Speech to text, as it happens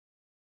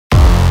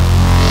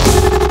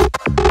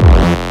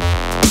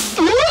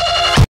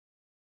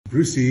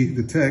Brucey,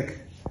 the tech,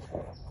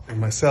 and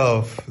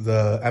myself,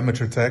 the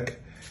amateur tech.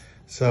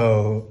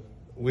 So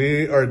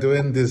we are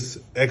doing this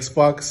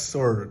Xbox,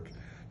 or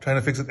trying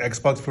to fix an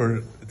Xbox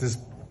for this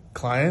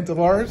client of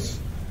ours,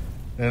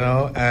 you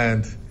know,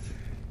 and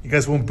you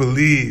guys won't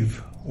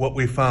believe what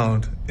we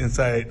found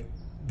inside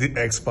the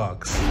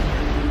Xbox.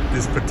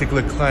 This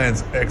particular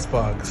client's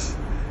Xbox.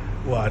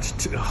 Watch,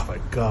 oh my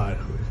God.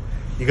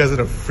 You guys are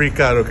gonna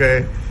freak out,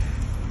 okay?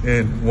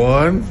 In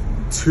 1,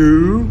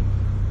 2.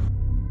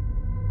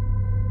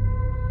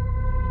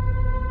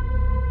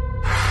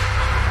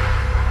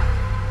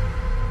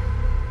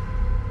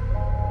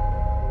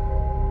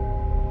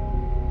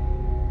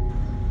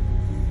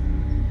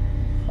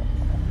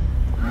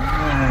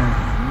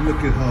 Man,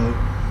 look at how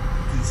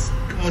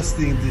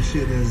disgusting this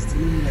shit is,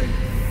 dude. Like,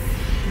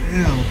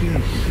 damn,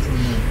 focus on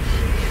that.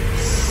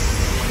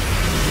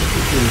 Look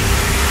at this.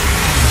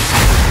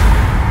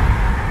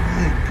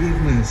 My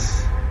goodness.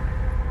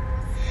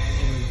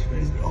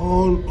 It's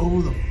all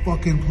over the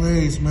fucking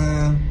place,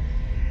 man.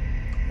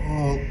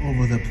 All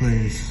over the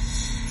place.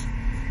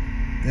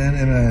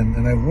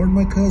 And I warned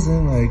my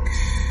cousin, like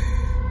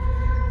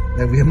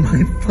we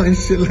might find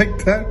shit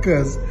like that,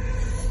 cause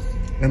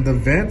and the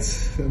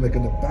vents, like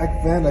in the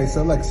back vent, I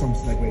saw like some,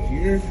 like right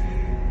here,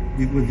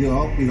 with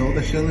all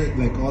the shit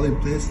like all in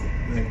place,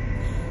 like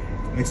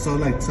I saw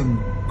like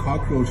some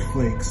cockroach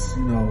flakes,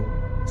 you know,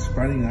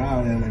 sprouting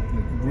out, and like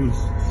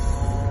Bruce,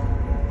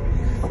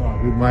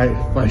 fuck, we might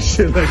find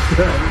shit like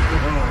that.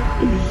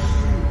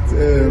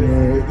 Damn,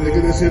 man, look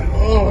at this shit.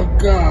 Oh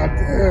God,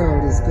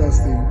 damn,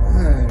 disgusting.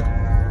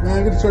 Man,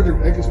 I'm gonna charge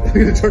him extra.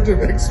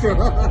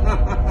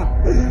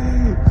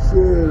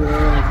 Shit,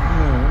 man.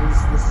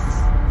 This is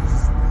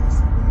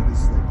nasty, man. This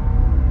is like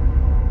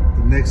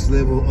the next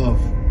level of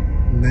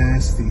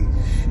nasty.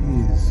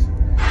 Jeez.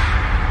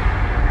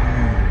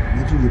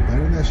 Imagine you bite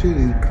on that shit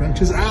and it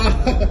crunches out.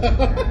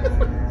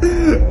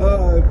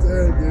 Oh,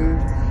 damn, dude.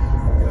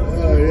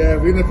 Oh, yeah,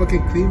 we're gonna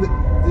fucking clean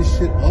this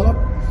shit up.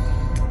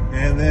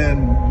 And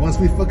then once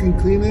we fucking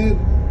clean it,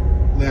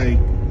 like,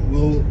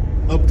 we'll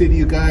update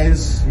you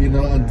guys, you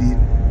know, on the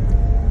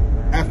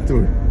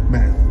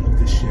aftermath of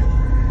this shit.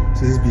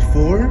 So this is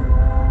before,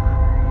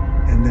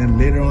 and then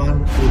later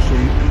on, we'll show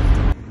you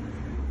after.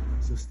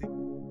 So stay.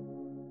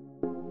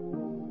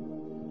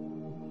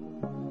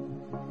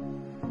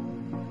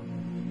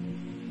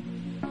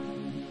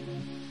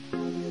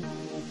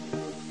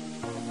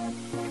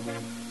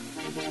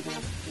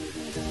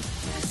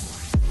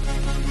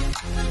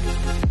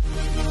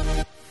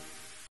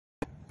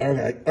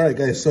 All right,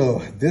 guys.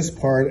 So this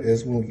part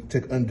is when we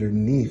take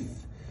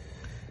underneath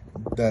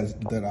that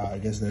I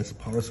guess that's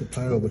power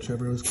supply or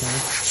whichever it was called.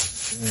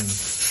 And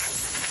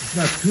it's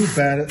not too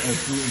bad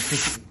as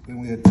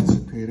we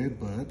anticipated,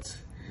 but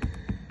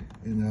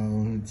you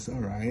know, it's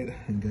all right,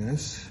 I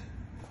guess.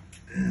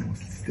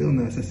 Still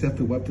nice. I still have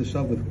to wipe this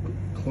off with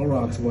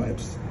Clorox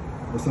wipes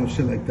or some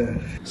shit like that.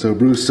 So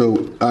Bruce,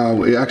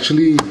 it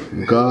actually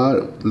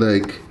got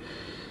like,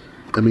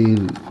 I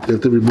mean, you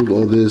have to remove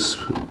all this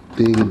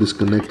thing and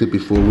disconnect it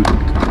before we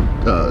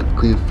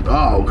clean.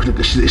 Oh, look at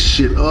this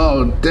shit.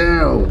 Oh,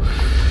 damn.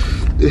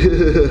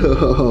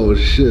 Oh,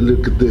 shit,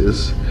 look at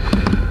this.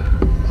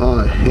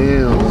 Oh,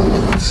 hell.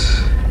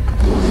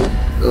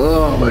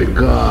 Oh, my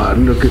God,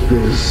 look at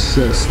this.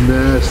 That's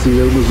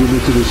nasty. I'm gonna zoom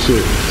into this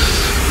shit.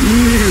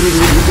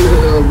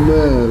 Oh,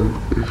 man.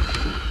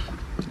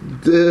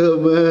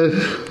 Damn, man.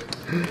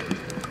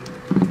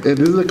 And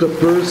this is like a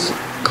first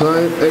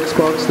client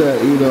Xbox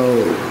that, you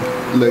know,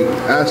 like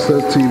asked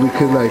us to, we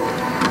can like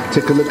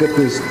take a look at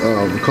this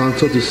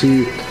console to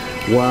see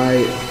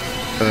why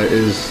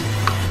is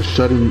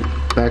shutting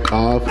back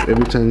off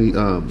every time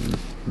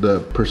the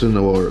person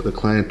or the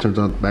client turns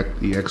on back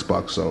the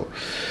Xbox. So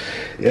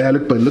yeah,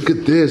 look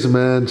at this,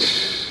 man.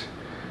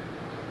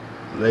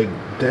 Like,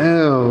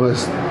 damn,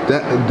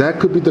 that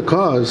could be the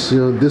cause. You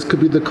know, this could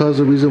be the cause,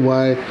 the reason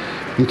why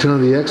you turn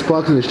on the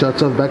Xbox and it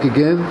shuts off back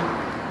again.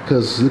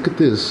 Cause look at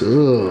this.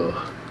 Ugh.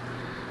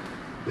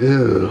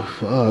 Ew,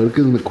 fuck, look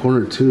in the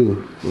corner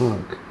too.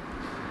 Fuck.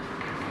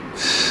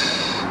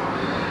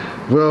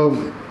 Well,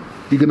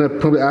 you're gonna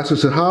probably ask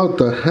us, how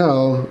the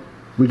hell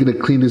we're gonna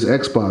clean this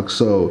Xbox?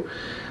 So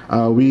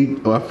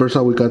first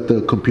off, we got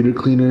the computer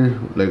cleaner,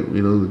 like,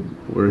 you know,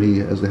 where he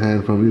has the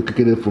hand from. You could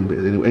get it from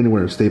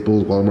anywhere,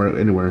 Staples, Walmart,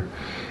 anywhere.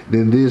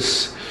 Then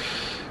this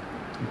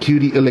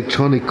cutie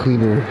electronic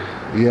cleaner.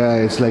 Yeah,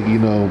 it's like, you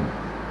know,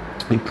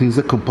 it cleans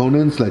the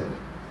components like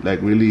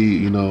really,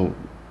 you know,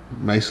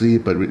 nicely,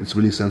 but it's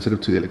really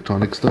sensitive to the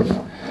electronic stuff.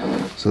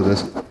 So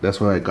that's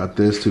why I got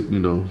this, to, you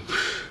know,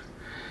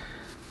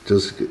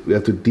 just, we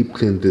have to deep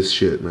clean this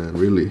shit, man,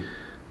 really.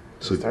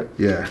 So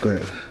yeah, go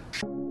ahead.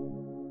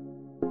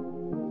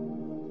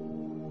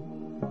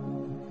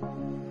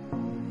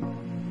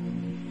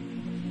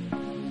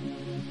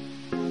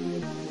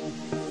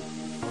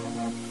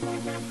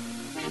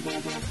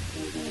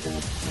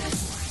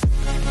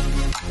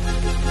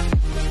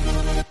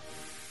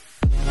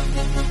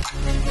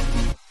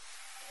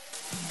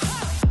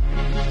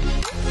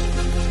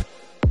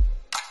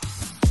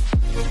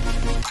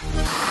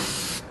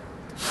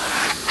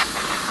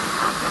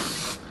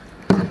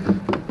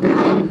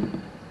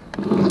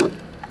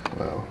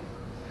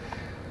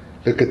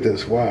 Look at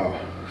this, wow.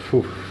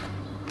 Whew.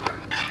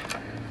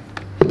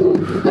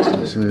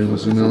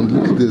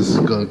 Look at this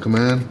gunk,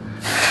 man.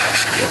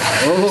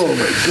 Oh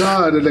my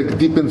god, they're like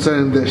deep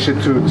inside that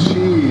shit too.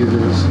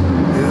 Jesus.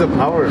 This is the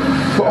power.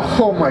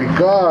 Oh my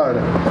god.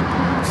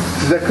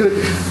 That could.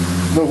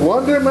 No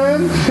wonder,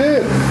 man.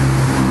 Shit.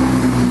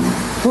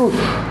 Whew.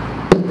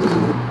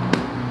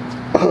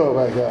 Oh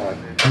my god.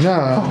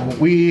 Now,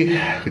 we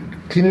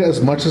clean it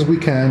as much as we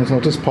can, as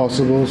much as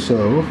possible,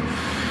 so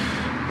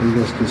you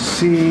guys can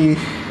see.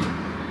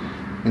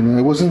 You know,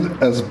 it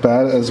wasn't as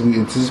bad as we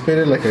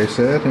anticipated, like I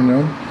said, you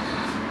know.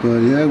 But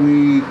yeah,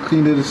 we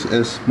cleaned it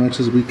as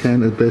much as we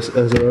can, as best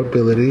as our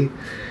ability.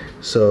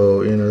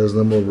 So, you know, there's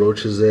no more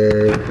roaches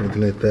there, anything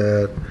like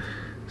that.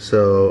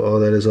 So, all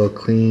that is all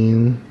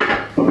clean,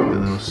 you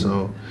know.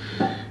 So,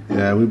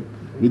 yeah, we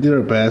did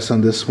our best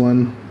on this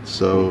one.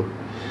 So,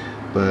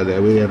 but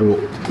we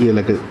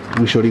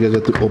showed you guys how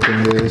to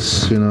open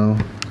this, you know.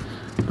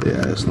 But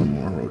yeah, there's no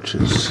more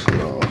roaches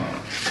at all.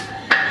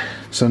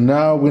 So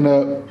now we're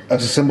gonna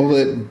assemble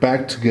it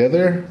back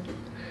together.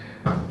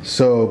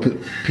 So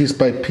piece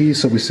by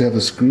piece. So we still have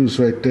the screws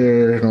right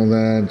there and all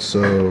that.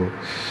 So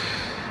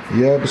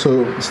yeah.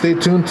 So stay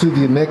tuned to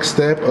the next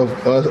step of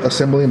us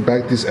assembling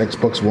back this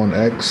Xbox One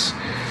X.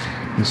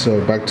 And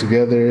so back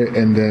together,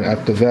 and then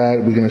after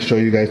that, we're gonna show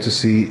you guys to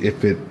see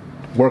if it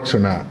works or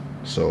not.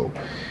 So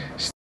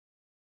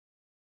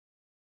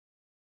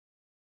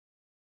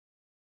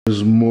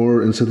there's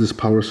more inside this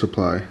power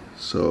supply.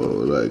 So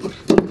like,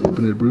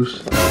 open it,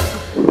 Bruce.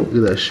 Look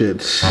at that shit.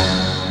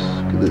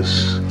 Look at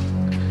this.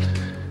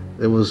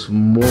 There was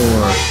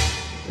more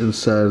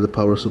inside the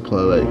power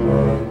supply. Like,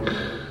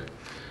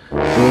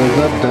 well,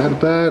 not that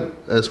bad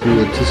as we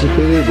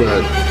anticipated,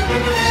 but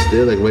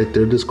still, like right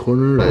there, this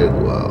corner, like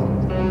wow,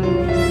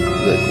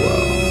 like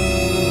wow.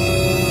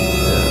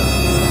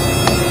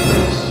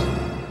 Yeah.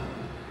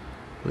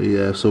 But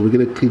yeah, so we're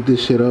gonna clean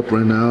this shit up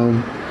right now.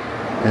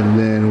 And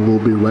then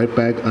we'll be right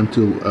back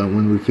until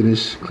when we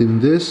finish cleaning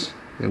this,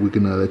 and we're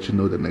gonna let you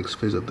know the next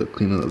phase of the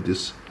cleaning of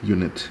this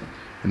unit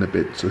in a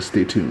bit. So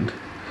stay tuned.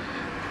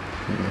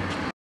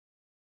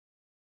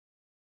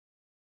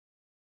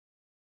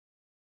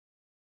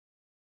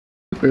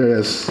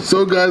 Yes.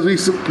 So guys, we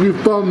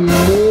found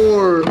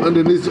more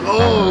underneath.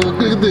 Oh,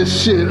 look at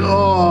this shit.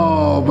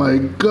 Oh my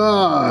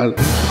god.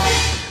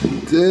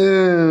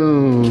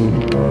 Damn.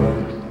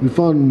 We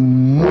found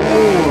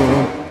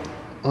more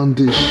on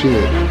this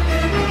shit.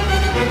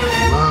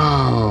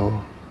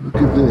 Wow, look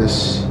at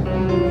this.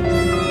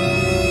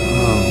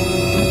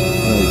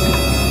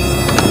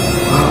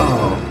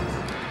 Wow.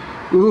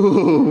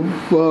 Ooh,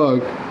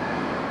 fuck.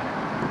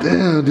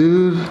 Damn,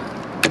 dude.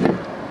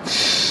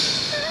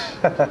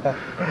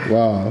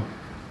 Wow.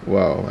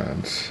 Wow, man.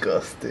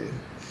 Disgusting.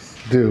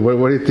 Dude, what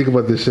do you think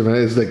about this shit, man?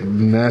 It's like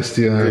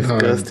nasty.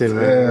 Disgusting,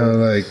 man.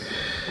 Damn,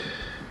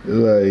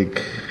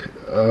 like,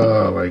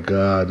 oh my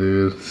god,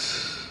 dude.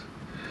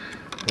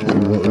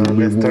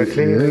 Let's start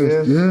cleaning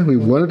this. Yeah, we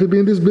wanted to be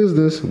in this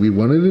business. But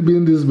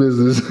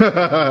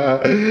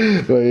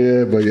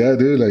yeah,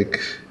 dude, like,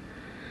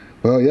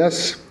 well,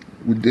 yes.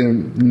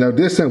 Now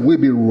this time we'll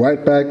be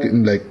right back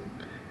in like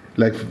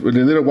in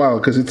a little while,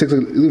 because it'll take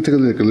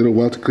like a little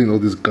while to clean all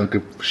this gunk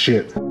of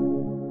shit.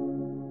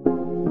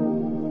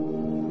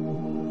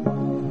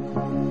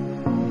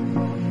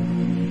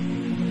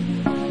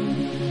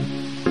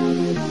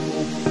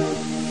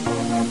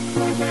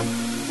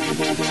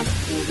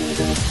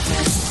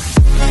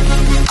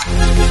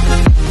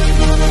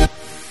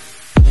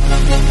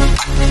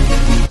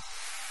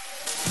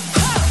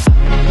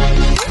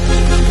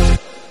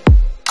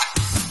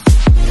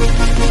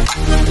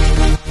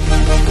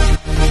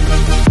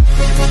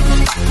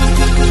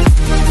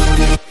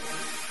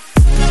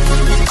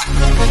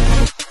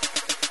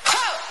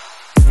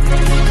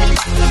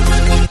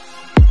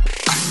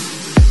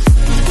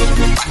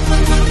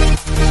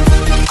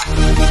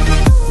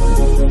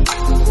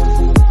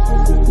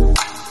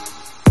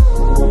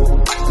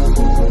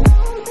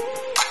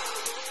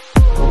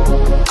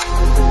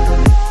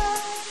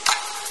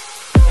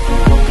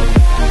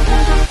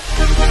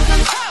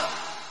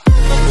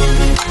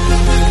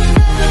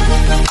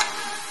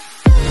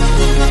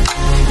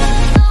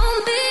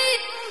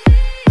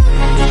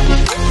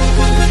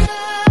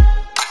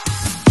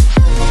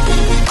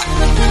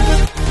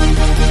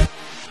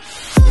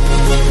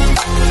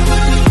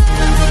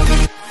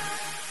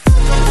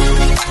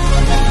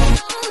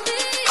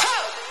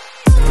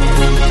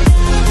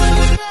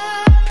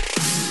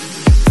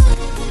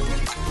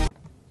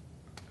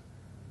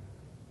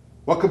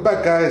 Welcome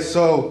back, guys.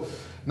 So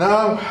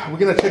now we're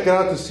gonna check it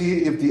out to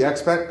see if the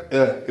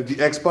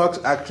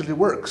Xbox actually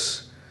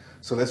works.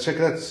 So let's check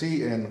it out to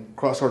see and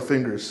cross our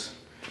fingers.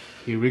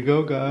 Here we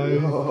go, guys.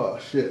 Oh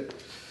shit.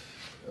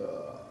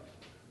 Oh,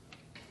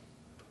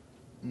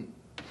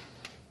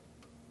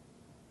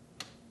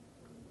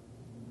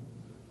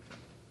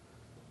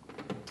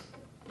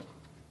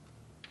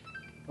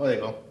 there you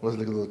go. It was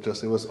like a little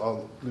adjust. It was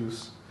all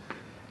loose.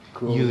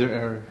 Cool. User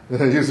error.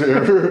 User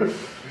error.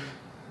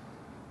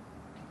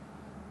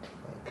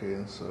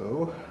 Okay,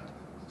 so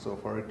So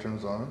far it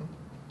turns on.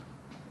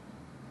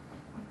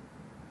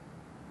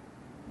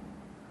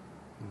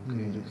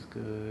 Okay, looks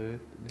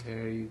good.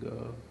 There you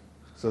go.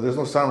 So there's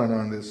no sound right now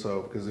on this,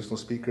 so because there's no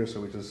speaker,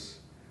 so we're just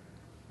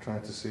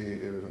trying to see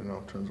if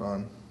it turns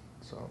on.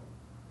 So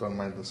don't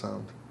mind the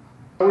sound.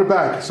 We're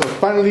back. So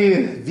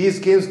finally, these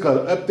games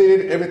got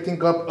updated. Everything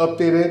got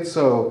updated.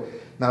 So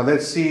now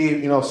let's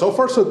see. So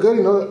far so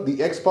good. The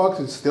Xbox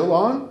is still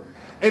on.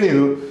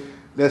 Anywho,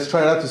 let's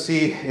try it out to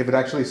see if it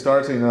actually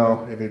starts.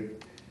 If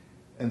it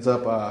ends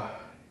up,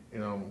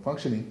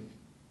 functioning.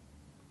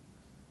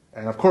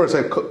 And of course,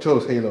 I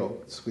chose Halo.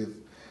 It's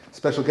with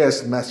special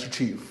guest Master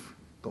Chief.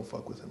 Don't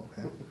fuck with him,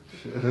 okay?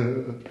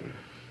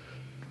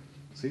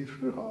 See,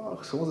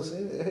 someone's the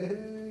same.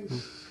 Hey.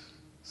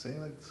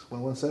 Saying like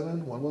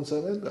 117,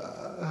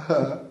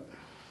 117.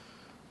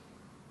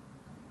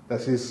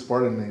 That's his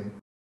Spartan name.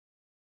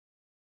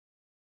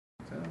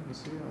 Yeah, let's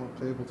see. I'm a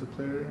playable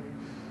multiplayer.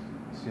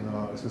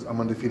 So, it says I'm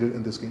undefeated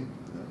in this game.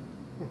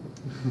 Yeah.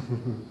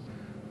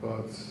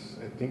 But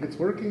I think it's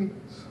working.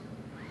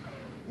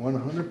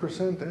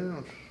 100%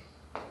 down.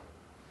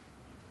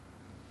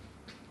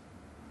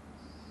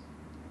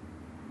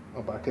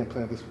 Oh, but I can't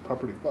plan this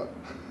properly. Fuck.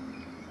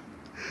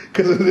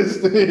 Because of this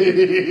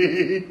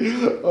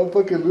thing. I'm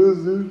fucking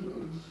lose,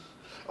 dude.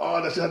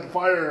 Oh, that shit had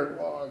fire.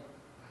 Fuck.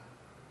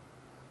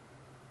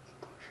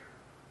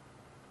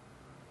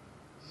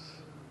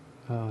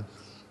 Oh,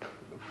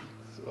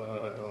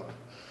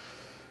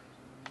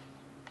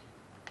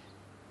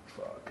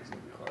 Fuck, it's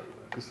gonna be hard.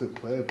 I can still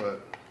play,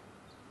 but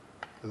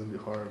it's gonna be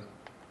hard.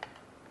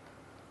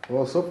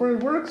 Well, so far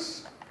it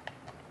works.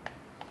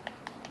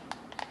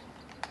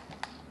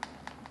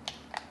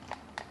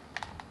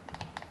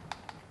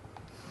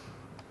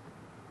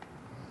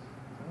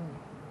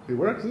 It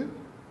works, dude.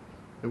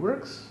 It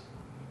works.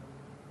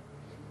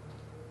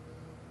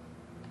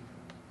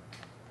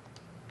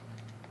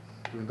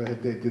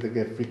 They did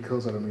get free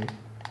kills out of me.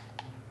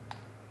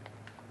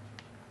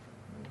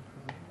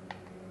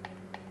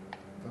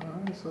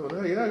 Alright, so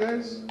yeah,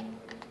 guys.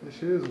 This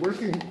shit is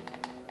working.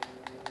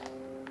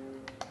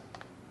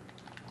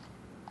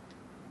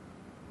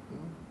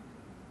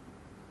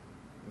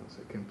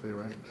 I can't play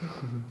right.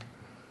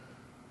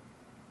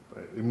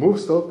 But it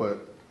moves still,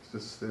 but it's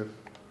just stiff.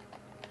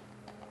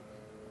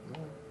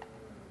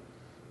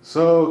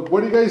 So,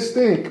 what do you guys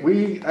think?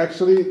 We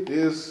actually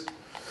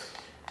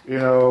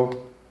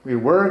it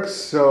works,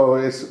 so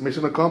it's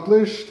mission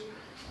accomplished.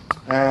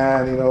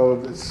 And,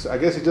 I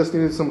guess it just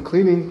needed some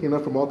cleaning,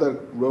 from all that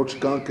roach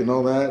gunk and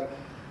all that.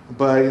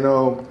 But, I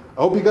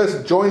hope you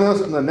guys join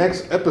us in the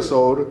next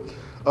episode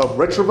of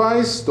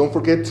Retrovice. Don't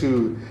forget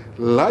to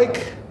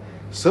like,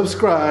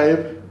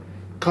 subscribe,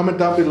 comment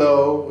down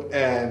below,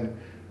 and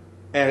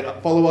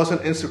follow us on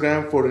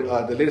Instagram for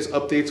the latest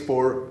updates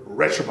for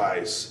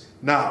Retrovice.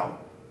 Now,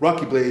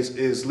 Rocky Blaze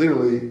is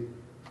literally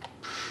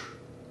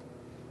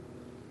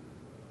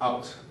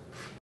out.